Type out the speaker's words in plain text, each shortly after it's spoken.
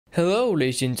Hello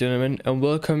ladies and gentlemen, and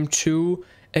welcome to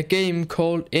a game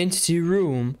called Entity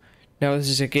Room. Now this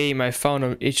is a game I found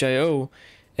on itch.io,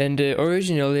 and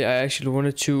originally I actually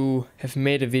wanted to have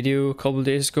made a video a couple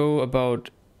days ago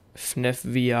about FNAF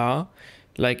VR,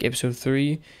 like episode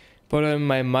 3, but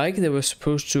my mic that was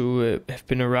supposed to have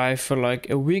been arrived for like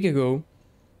a week ago,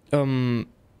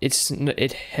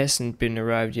 it hasn't been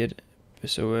arrived yet,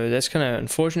 so that's kind of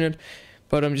unfortunate.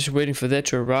 But I'm just waiting for that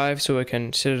to arrive so I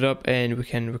can set it up and we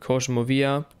can record some more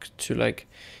VR to like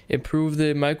improve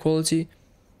the mic quality.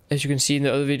 As you can see in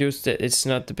the other videos, that it's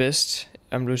not the best.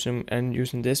 I'm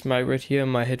using this mic right here on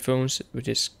my headphones, which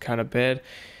is kind of bad.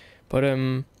 But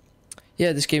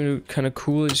yeah, this game looked kind of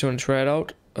cool. I just want to try it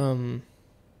out. I don't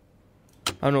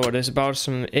know what it's about,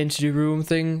 some entity room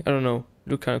thing. I don't know.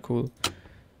 Look kind of cool.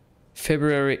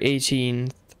 February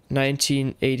 18th,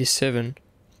 1987.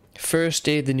 First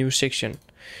day of the new section.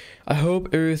 I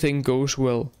hope everything goes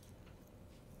well.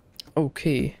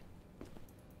 Okay.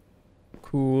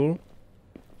 Cool.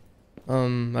 I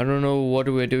don't know what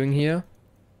we're doing here,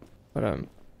 but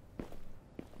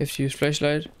if you use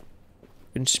flashlight, you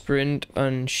can sprint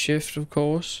on shift, of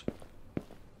course.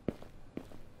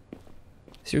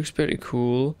 This looks pretty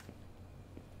cool.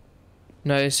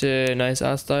 Nice, nice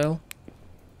art style.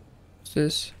 What's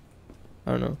this?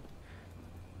 I don't know.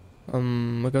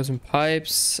 I got some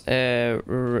pipes,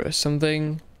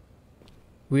 something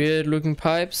weird looking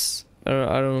pipes.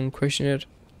 I don't question it.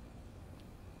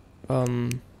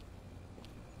 Do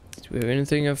we have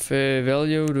anything of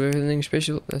value? Do we have anything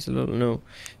special? That's a little no.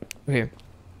 Okay.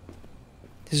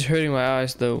 This is hurting my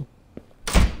eyes though.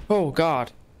 Oh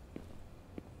God.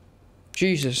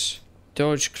 Jesus.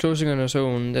 Door's closing on its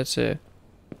own. That's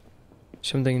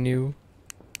something new.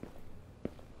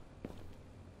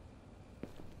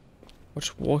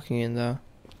 What's walking in there?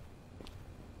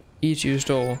 Each use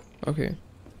door. Okay.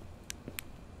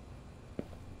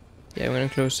 Yeah, I'm gonna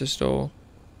close this door.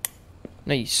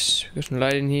 Nice. We got some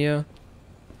light in here.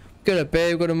 Got a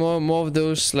bed. We got more of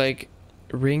those like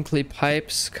wrinkly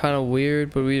pipes. Kind of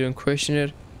weird, but we don't question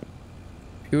it.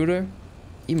 Computer.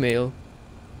 Email.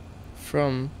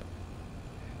 From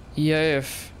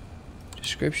EIF.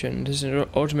 Description. This is an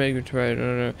automatic retrieval.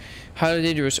 No. Highly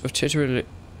dangerous of territorial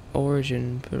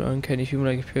origin, but uncanny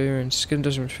human-like appearance. Skin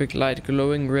doesn't reflect light,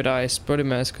 glowing red eyes. Body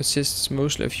mass consists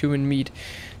mostly of human meat.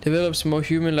 Develops more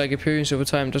human-like appearance over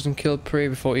time. Doesn't kill prey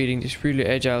before eating. Is really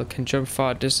agile. Can jump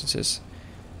far distances.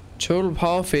 Total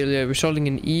power failure, resulting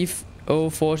in Eve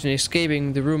 014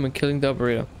 escaping the room and killing the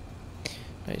operator.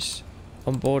 Nice.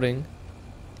 Onboarding.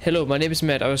 Hello, my name is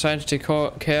Matt. I was assigned to take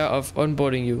care of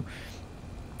onboarding you.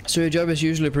 So your job is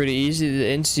usually pretty easy. The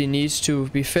entity needs to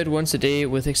be fed once a day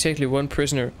with exactly one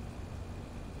prisoner.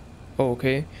 Oh,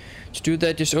 okay. To do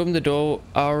that, just open the door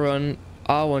R1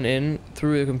 in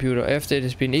through the computer. After it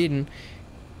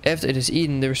is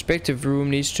eaten, the respective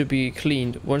room needs to be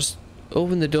cleaned. Once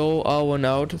open the door R1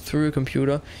 out through the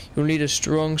computer, you'll need a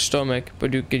strong stomach,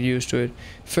 but you get used to it.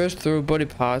 First throw body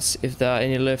parts, if there are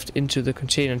any left, into the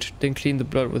container, then clean the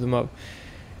blood with them up.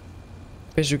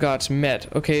 Best regards,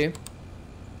 Matt. Okay.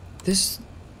 This,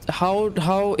 how,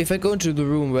 if I go into the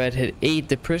room where it had ate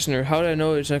the prisoner, how do I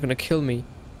know it's not gonna kill me?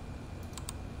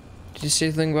 Did you say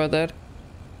anything about that?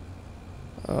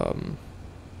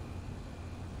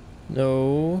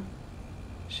 No.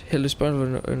 Held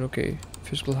responsible and okay.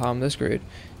 Physical harm, that's great.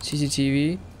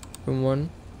 CCTV, room 1.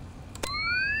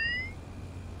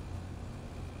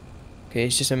 Okay,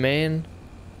 it's just a man.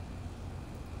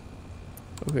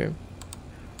 Okay.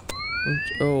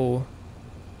 Oh.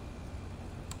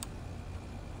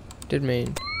 Dead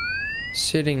main.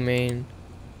 Sitting main.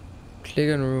 Click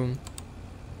on room.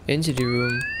 Entity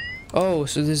room. Oh,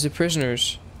 so there's the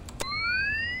prisoners.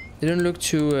 They don't look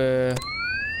to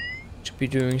be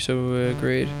doing so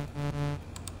great.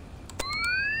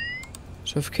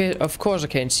 So of course I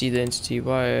can't see the entity.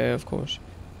 Why? Of course.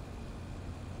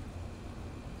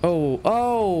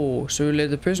 Oh! So we let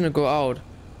the prisoner go out.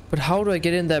 But how do I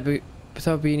get in there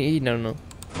without being eaten? I don't know.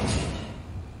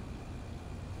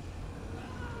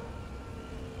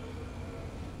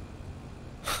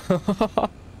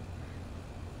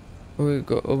 We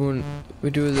go open. We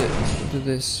do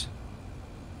this.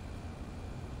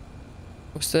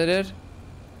 Was that it?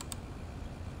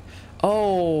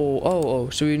 Oh.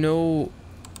 So we know.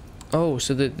 Oh,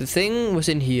 so the thing was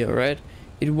in here, right?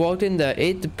 It walked in there,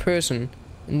 ate the person,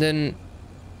 and then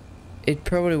it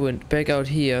probably went back out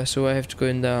here. So I have to go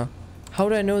in there. How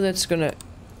do I know that's gonna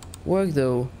work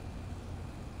though?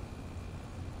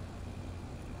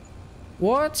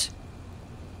 What?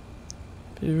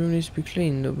 The room needs to be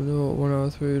cleaned. Open the door 1 hour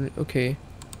through. Okay.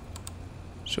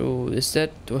 So was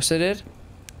that it?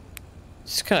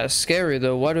 It's kind of scary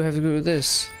though. Why do I have to do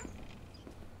this?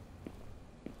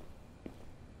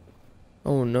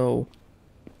 Oh no.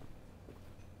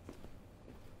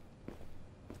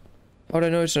 How do I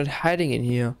know it's not hiding in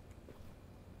here?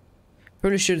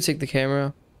 Probably should take the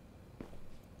camera.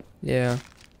 Yeah.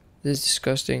 This is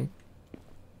disgusting.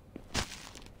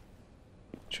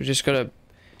 So we just got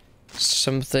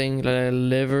something like a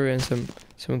liver and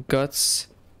some guts.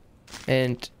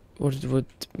 And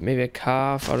what maybe a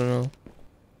calf, I don't know.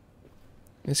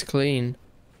 It's clean.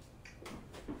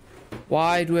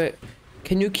 Why do I...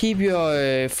 Can you keep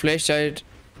your flashlight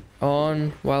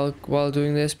on while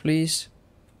doing this, please?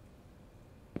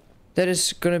 That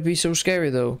is gonna be so scary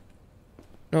though.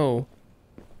 No.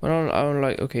 I don't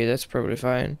like... Okay, that's probably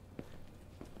fine.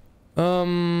 I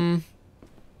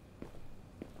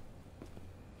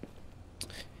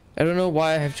don't know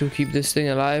why I have to keep this thing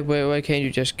alive. Why can't you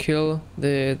just kill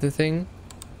the thing?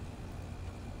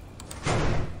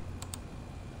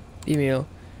 Email.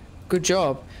 Good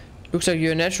job. Looks like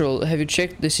you're natural. Have you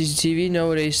checked the CCTV?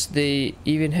 Nowadays they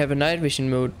even have a night vision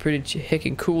mode. Pretty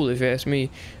heckin' cool if you ask me.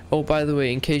 Oh, by the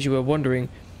way, in case you were wondering,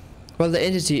 while the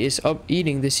entity is up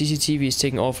eating, the CCTV is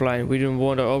taken offline. We don't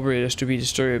want our operators to be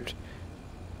disturbed.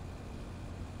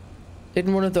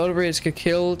 Didn't one of the operators get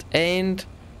killed? And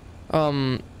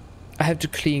I have to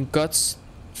clean guts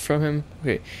from him.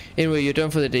 Okay. Anyway, you're done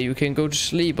for the day. You can go to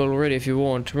sleep already if you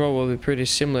want. Tomorrow will be pretty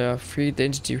similar. Free the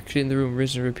entity, clean the room,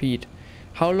 rinse and repeat.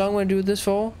 How long will I do this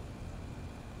for?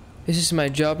 This is my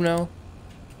job now.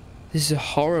 This is a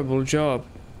horrible job.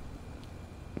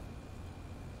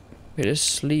 Wait, let's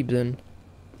sleep then.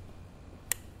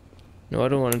 No, I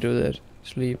don't want to do that.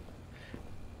 Sleep.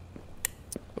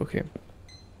 Okay.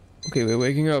 Okay, we're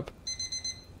waking up.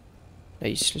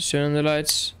 Nice. Let's turn on the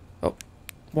lights. Oh,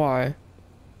 why?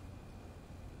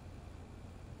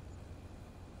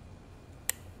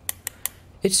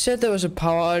 It said there was a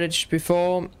power outage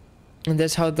before, and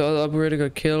that's how the other operator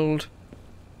got killed.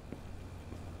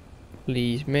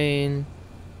 Please, man.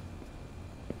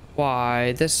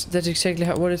 Why? That's exactly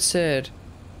what it said.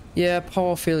 Yeah,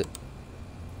 power fail.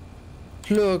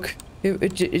 Look,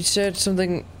 it said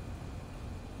something.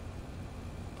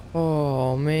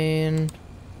 Oh man.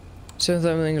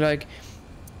 Something like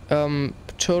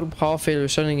total power failure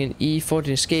resulting in E14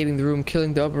 escaping the room,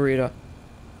 killing the operator.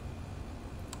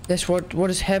 That's what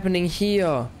is happening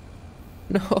here.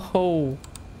 No.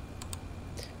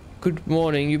 Good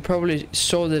morning. You probably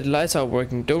saw that the lights are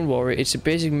working. Don't worry, it's a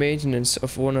basic maintenance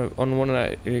of one of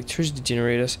the electricity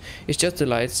generators. It's just the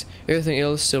lights. Everything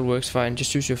else still works fine.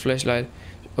 Just use your flashlight.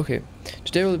 Okay.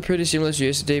 Today will be pretty similar to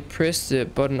yesterday. Press the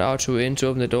button R2 in to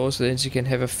open the door so the entity can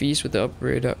have a feast with the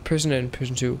operator, person and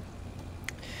person 2.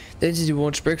 The entity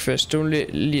wants breakfast. Don't let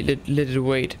it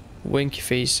wait. Winky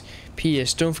face.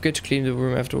 P.S. Don't forget to clean the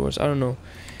room afterwards. I don't know.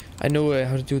 I know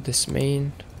how to do this,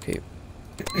 main. Okay.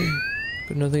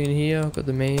 Got nothing in here. Got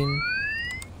the main.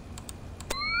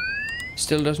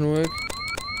 Still doesn't work.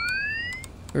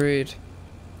 Great.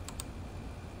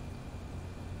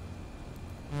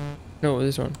 No,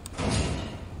 this one.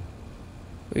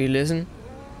 Will you listen?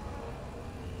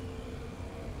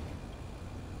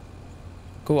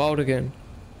 Go out again.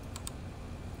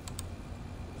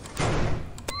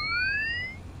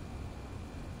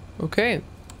 Okay.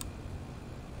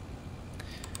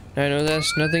 I know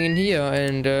there's nothing in here,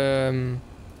 and the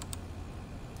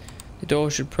door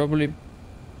should probably...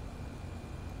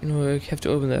 No, I have to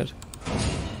open that.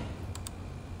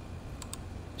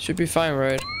 Should be fine,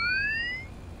 right?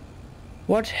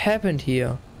 What happened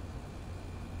here?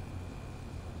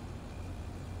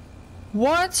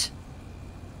 What?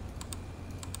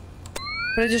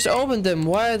 But I just opened them.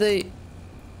 Why are they...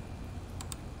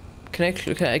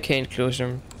 I can't close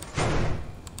them.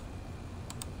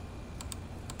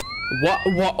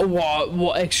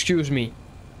 What? Excuse me.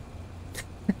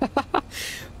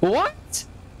 What?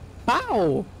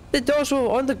 How? The doors were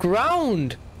on the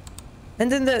ground.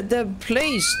 And then they're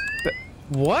placed. But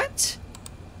what?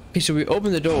 Okay, so we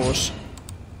open the doors.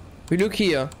 We look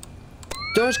here.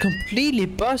 Doors completely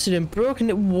busted and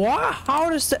broken. What? How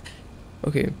does that...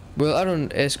 Okay, well, I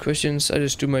don't ask questions. I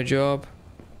just do my job.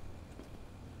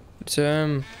 It's,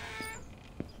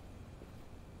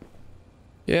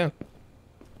 yeah.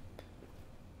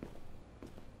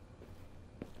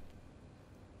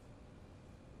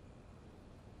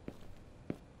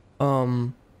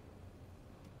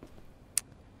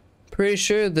 Pretty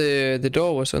sure the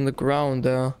door was on the ground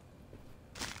there.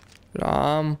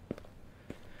 But,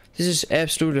 this is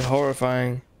absolutely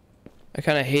horrifying. I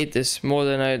kind of hate this more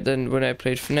than when I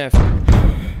played FNAF.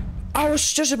 I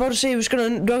was just about to say he was gonna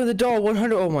knock the door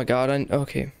 100. Oh my god!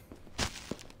 Okay.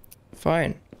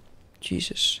 Fine.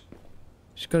 Jesus.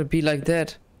 It's gotta be like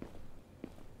that.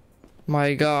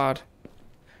 My god.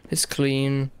 It's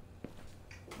clean.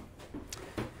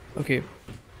 Okay.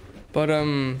 But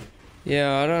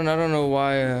yeah, I don't know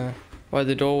why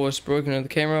the door was broken on the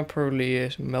camera. Probably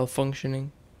is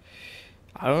malfunctioning.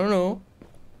 I don't know.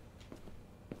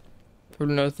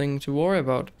 Probably nothing to worry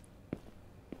about.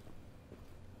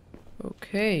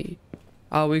 Okay.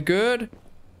 Are we good?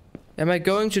 Am I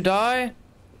going to die?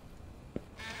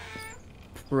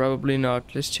 Probably not.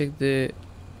 Let's check the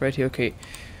right here. Okay.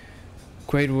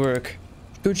 Great work.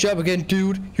 Good job again,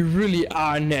 dude. You really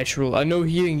are natural. I know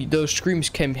hearing those screams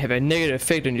can have a negative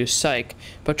effect on your psyche,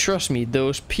 but trust me,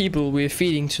 those people we're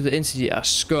feeding to the entity are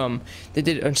scum. They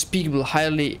did unspeakable,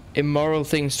 highly immoral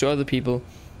things to other people.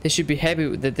 They should be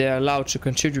happy that they are allowed to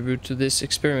contribute to this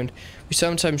experiment. We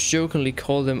sometimes jokingly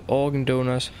call them organ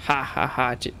donors. Ha ha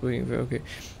ha. Okay.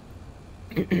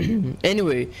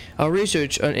 Anyway, our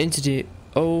research on entity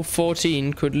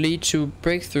 014 could lead to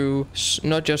breakthroughs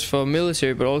not just for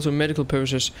military but also medical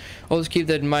purposes. Always keep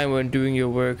that in mind when doing your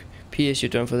work. P.S. You're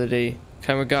done for the day.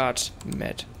 Kind regards,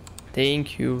 Matt.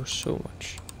 Thank you so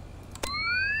much.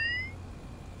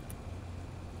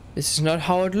 This is not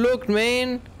how it looked,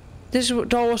 man. This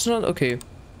door was not okay.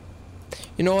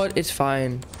 You know what? It's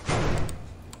fine.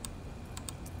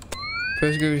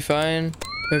 Perfectly fine.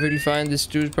 Perfectly fine. This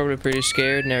dude's probably pretty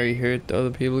scared. Now he heard the other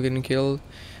people getting killed.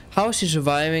 How is he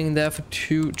surviving there for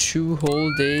two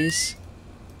whole days?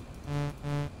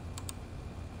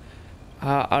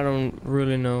 I don't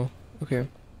really know. Okay.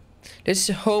 Let's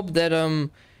hope that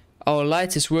our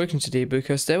light is working today,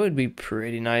 because that would be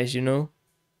pretty nice, you know?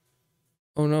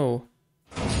 Oh no.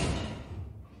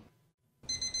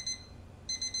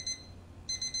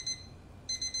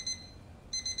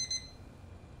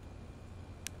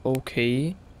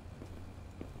 Okay.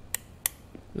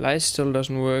 Light still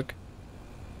doesn't work.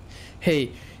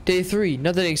 Hey, day 3,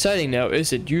 not that exciting now,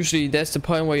 is it? Usually that's the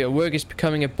point where your work is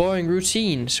becoming a boring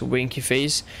routine, so winky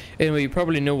face. Anyway, you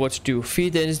probably know what to do.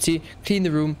 Feed the entity, clean the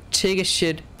room, take a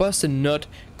shit, bust a nut,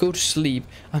 go to sleep.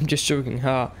 I'm just joking,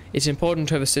 It's important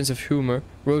to have a sense of humor,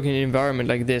 working in an environment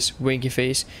like this, winky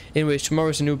face. Anyways,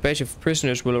 tomorrow's a new batch of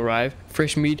prisoners will arrive.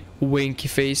 Fresh meat, winky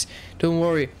face. Don't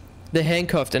worry. They're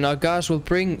handcuffed and our guards will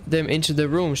bring them into the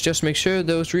rooms. Just make sure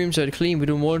those rooms are clean. We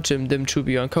don't want them to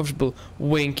be uncomfortable.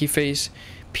 Winky face.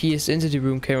 P.S. Entity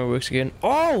room camera works again.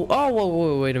 Oh! Oh! Whoa!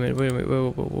 Whoa! Wait a minute! Wait a minute!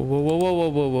 Whoa! Whoa! Whoa! Whoa! Whoa! Whoa!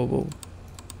 Whoa! Whoa!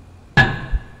 Whoa!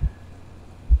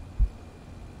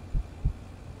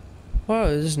 Wow!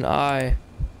 This is an eye.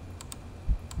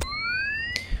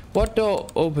 What door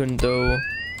opened though?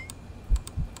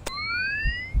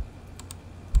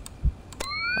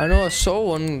 I know I saw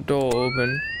one door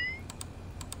open.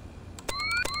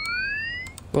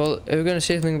 Well, are we gonna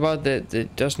say something about that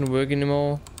it doesn't work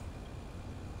anymore?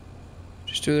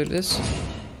 Just do this.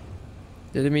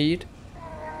 Let me eat.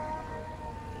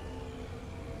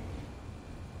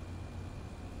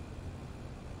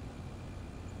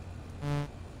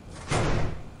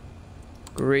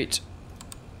 Great.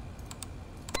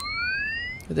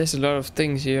 But there's a lot of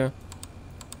things here.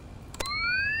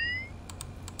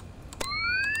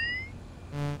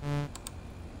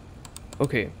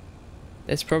 Okay.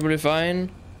 That's probably fine.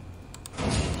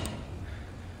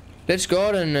 Let's go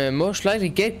out and most likely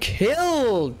get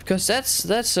killed, because that's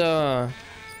you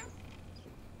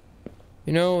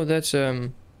know, that's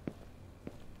kind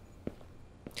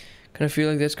of feel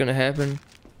like that's gonna happen,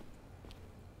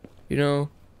 you know.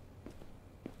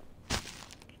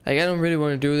 Like, I don't really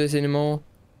want to do this anymore.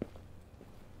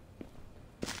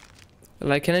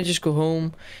 Like, can I just go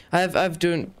home? I've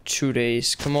done 2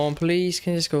 days. Come on, please,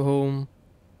 can I just go home?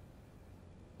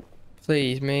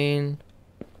 Please, man.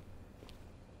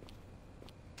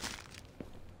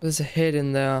 There's a head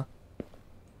in there.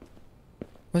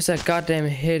 What's that goddamn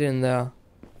head in there?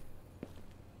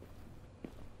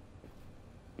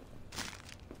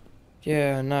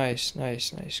 Yeah, nice,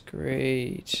 nice, nice,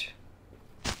 great.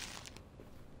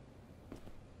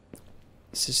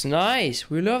 This is nice.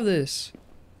 We love this.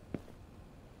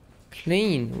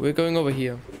 Clean. We're going over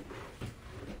here.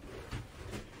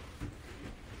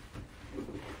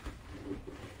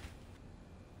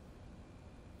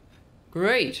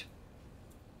 Great.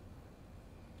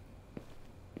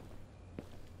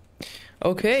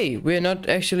 Okay, we're not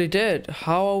actually dead.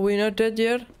 How are we not dead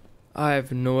yet? I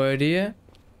have no idea.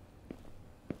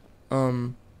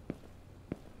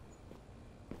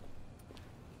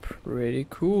 Pretty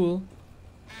cool.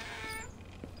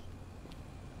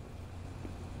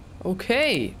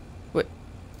 Okay. Wait.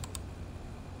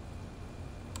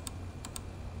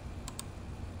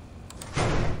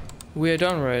 We are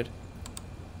done, right?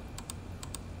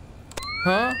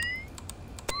 Huh?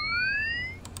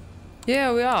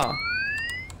 Yeah, we are.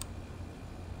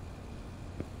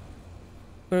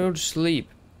 Gonna go to sleep.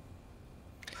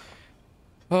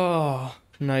 Oh,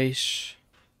 nice.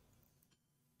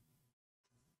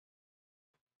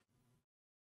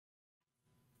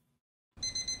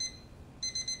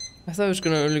 I thought it was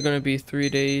only gonna be 3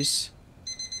 days.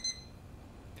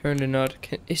 Apparently not.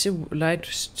 Is the light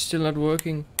still not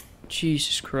working?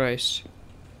 Jesus Christ.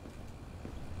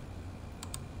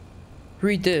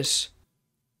 Read this.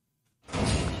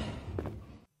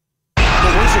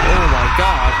 Oh my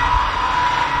god.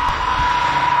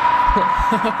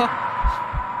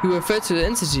 You were fed to the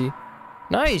entity.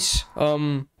 Nice.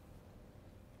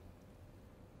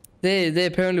 They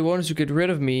apparently wanted to get rid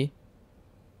of me.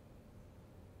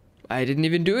 I didn't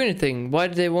even do anything. Why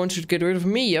did they want to get rid of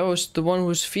me? I was the one who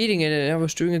was feeding it and I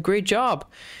was doing a great job.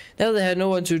 Now they had no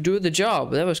one to do the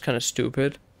job. That was kind of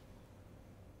stupid.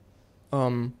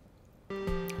 Yeah,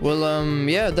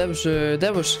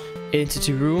 that was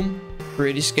Entity Room.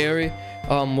 Pretty scary.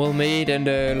 Well made, and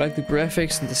like the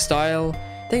graphics and the style.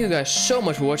 Thank you guys so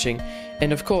much for watching.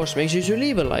 And of course, make sure to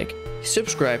leave a like,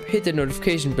 subscribe, hit the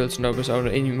notification bell to not miss out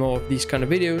on any more of these kind of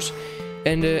videos.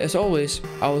 And as always,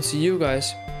 I will see you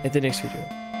guys at the next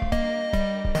video.